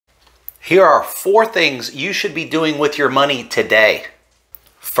Here are 4 things you should be doing with your money today.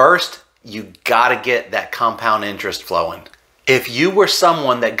 First, you gotta get that compound interest flowing. If you were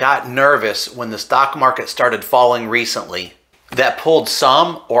someone that got nervous when the stock market started falling recently, that pulled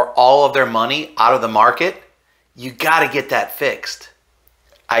some or all of their money out of the market, you gotta get that fixed.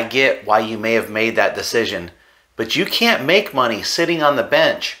 I get why you may have made that decision, but you can't make money sitting on the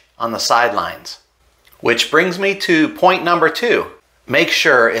bench on the sidelines. Which brings me to point number 2. Make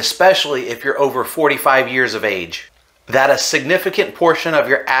sure, especially if you're over 45 years of age, that a significant portion of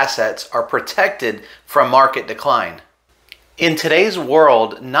your assets are protected from market decline. In today's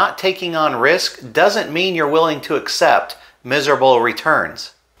world, not taking on risk doesn't mean you're willing to accept miserable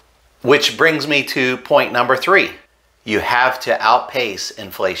returns. Which brings me to point number 3. You have to outpace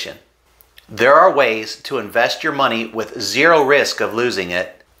inflation. There are ways to invest your money with zero risk of losing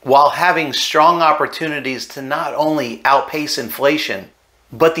it, while having strong opportunities to not only outpace inflation,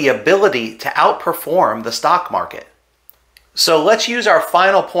 but the ability to outperform the stock market. So let's use our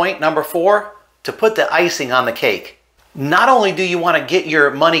final point, number 4, to put the icing on the cake. Not only do you want to get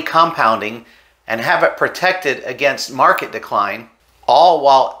your money compounding and have it protected against market decline, all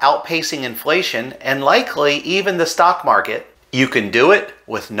while outpacing inflation and likely even the stock market, you can do it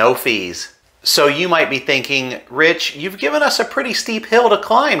with no fees. So you might be thinking, Rich, you've given us a pretty steep hill to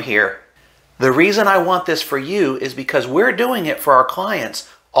climb here. The reason I want this for you is because we're doing it for our clients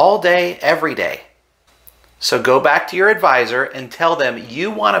all day, every day. So go back to your advisor and tell them you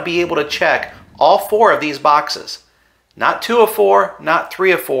want to be able to check all 4 of these boxes. Not 2 of 4, not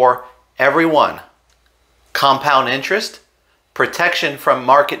 3 of 4, every one. Compound interest, protection from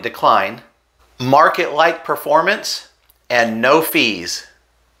market decline, market-like performance, and no fees.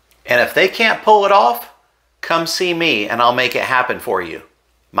 And if they can't pull it off, come see me and I'll make it happen for you.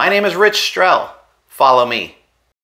 My name is Rich Strell. Follow me.